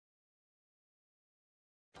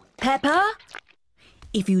Peppa,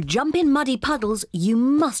 if you jump in muddy puddles, you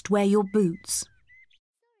must wear your boots.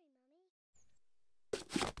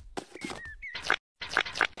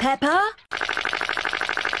 Peppa?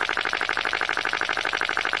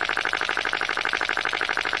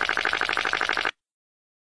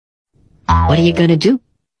 What are you gonna do?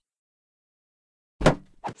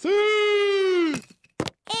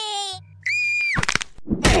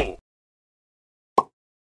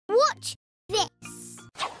 Watch this.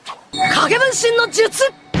 가계분신 no jutsu!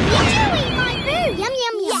 You're doing my boo! Yum,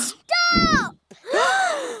 yum, yum. Stop!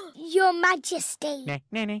 Your Majesty.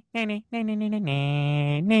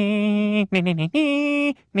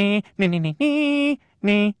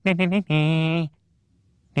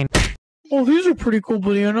 Oh, these are pretty cool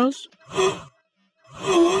bananas.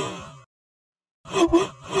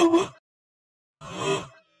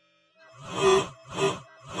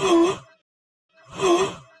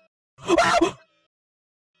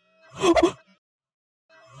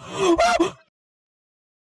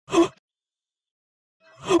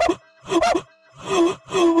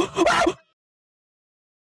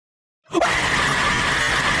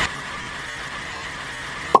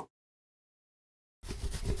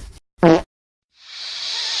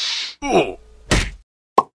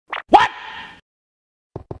 What?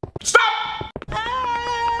 Stop!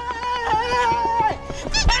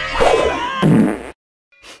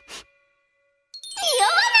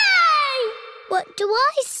 What do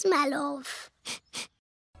I smell of?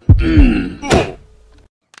 Oi!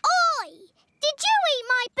 Did you eat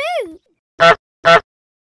my boot?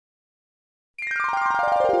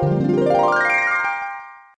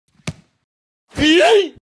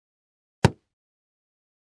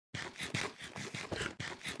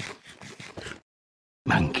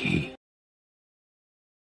 Monkey.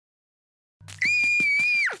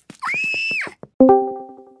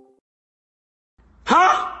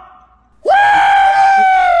 Huh?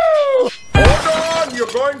 Hold on, you're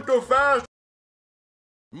going too fast.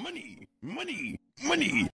 Money, money,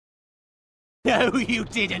 money. No, you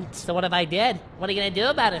didn't. So what if I did? What are you gonna do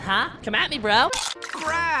about it, huh? Come at me, bro.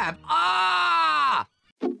 Grab! Ah!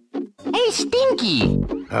 Hey, Stinky!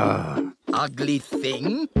 Ugly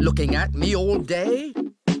thing, looking at me all day?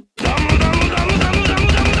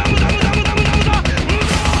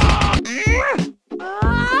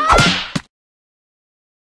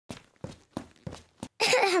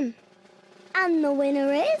 And the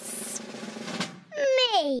winner is...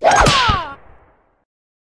 me!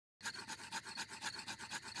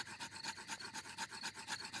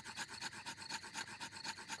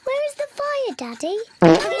 Where's the fire, Daddy?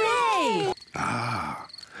 Hooray! Ah,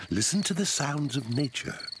 listen to the sounds of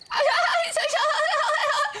nature.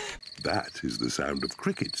 That is the sound of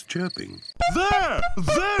crickets chirping. There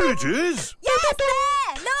it is! Yes,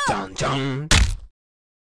 there! Look! Dun dun!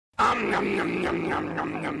 Nom, nom, nom, nom, nom,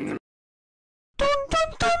 nom, nom.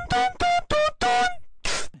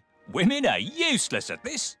 Women are useless at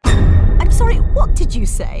this. I'm sorry, what did you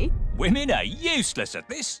say? Women are useless at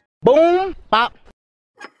this. Boom! Pop!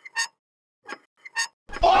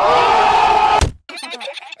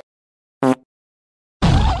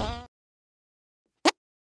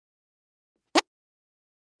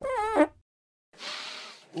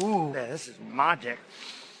 Ooh, this is magic.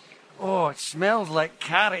 Oh, it smells like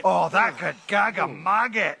carrot. Oh, that could gag a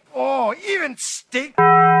maggot. Oh, even steak.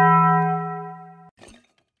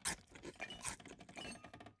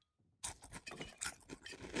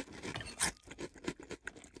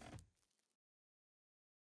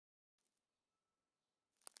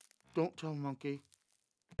 Don't tell Monkey.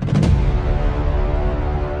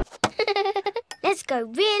 Let's go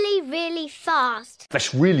really, really fast.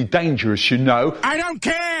 That's really dangerous, you know. I don't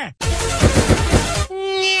care!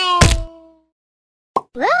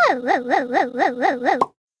 Whoa, whoa, whoa, whoa, whoa, whoa,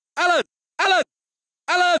 whoa. Alan! Alan!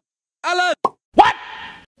 Alan! Alan! What?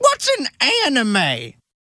 What's an anime?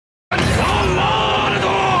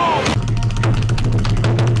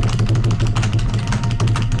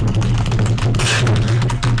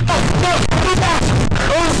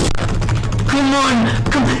 Come on!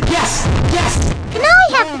 Come on! Yes! Yes! Can I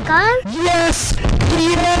have a go? Yes!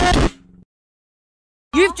 Yeah!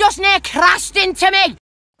 You've just near crashed into me!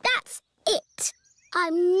 That's it.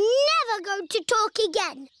 I'm never going to talk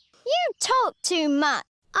again. You talk too much.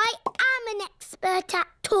 I am an expert at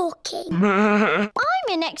talking. I'm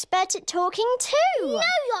an expert at talking too. No,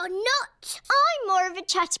 you're not. I'm more of a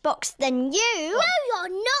chatterbox than you. No, you're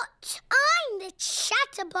not. I'm the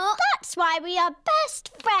chatterbox. That's why we are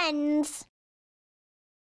best friends.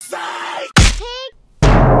 Pig.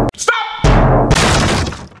 Stop!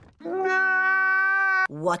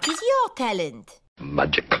 What is your talent?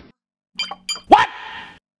 Magic. What?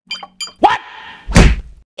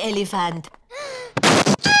 elephant.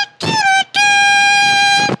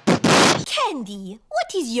 Candy,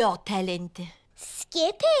 what is your talent?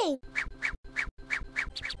 Skipping.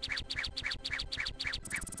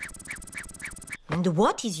 And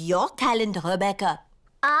what is your talent, Rebecca?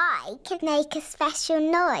 I can make a special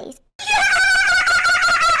noise.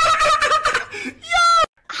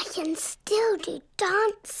 I can still do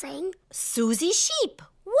dancing. Susie Sheep,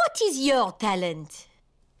 what is your talent?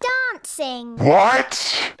 Dancing.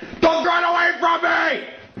 What? Don't run away from me!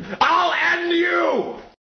 I'll end you!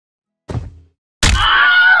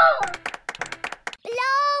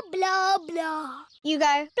 Blah, blah, blah. You go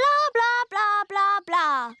blah, blah, blah, blah,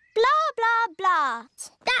 blah. Blah, blah, blah.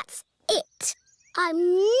 That's it. I'm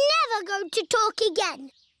never going to talk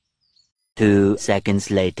again. 2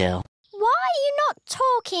 seconds later. Why are you not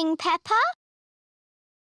talking, Peppa?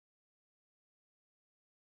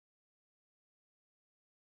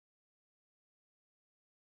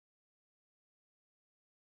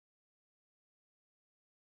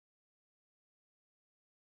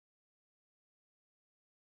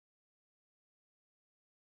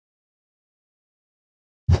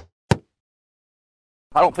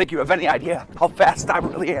 I don't think you have any idea how fast I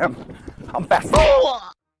really am. I'm fast.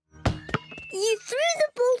 You threw the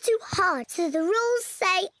ball too hard, so the rules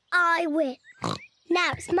say I win.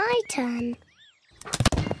 Now it's my turn.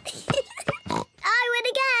 I win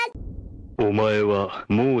again. お前は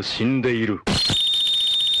もう死んでいる。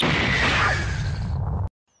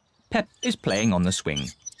 Pep is playing on the swing.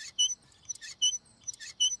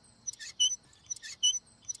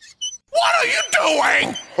 What are you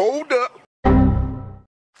doing? Hold up.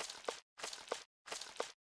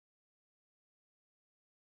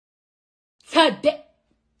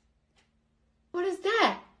 What is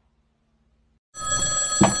that?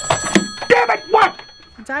 Damn it, what?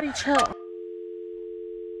 Daddy, chill.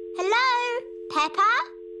 Hello, Peppa?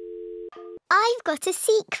 I've got a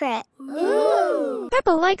secret. Ooh.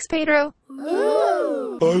 Peppa likes Pedro.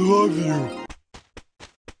 Ooh. I love you.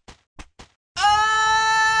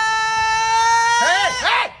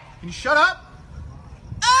 Hey! Can you shut up?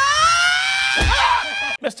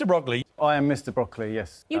 Mr. Broccoli. I am Mr. Broccoli,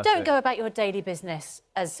 yes. You don't go about your daily business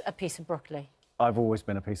as a piece of broccoli. I've always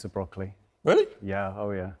been a piece of broccoli. Really? Yeah,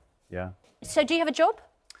 oh yeah, yeah. So do you have a job?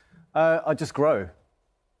 I just grow.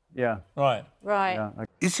 Yeah. Right. Right. Yeah,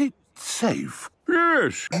 Is it safe?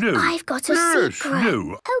 Yes, no. I've got a yes, secret.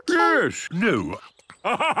 no. Okay. Yes, no.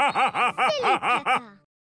 Silly Peppa.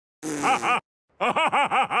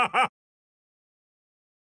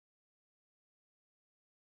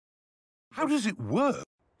 How does it work?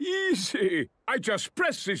 Easy. I just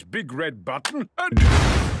press this big red button and...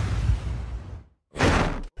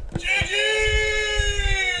 Gigi!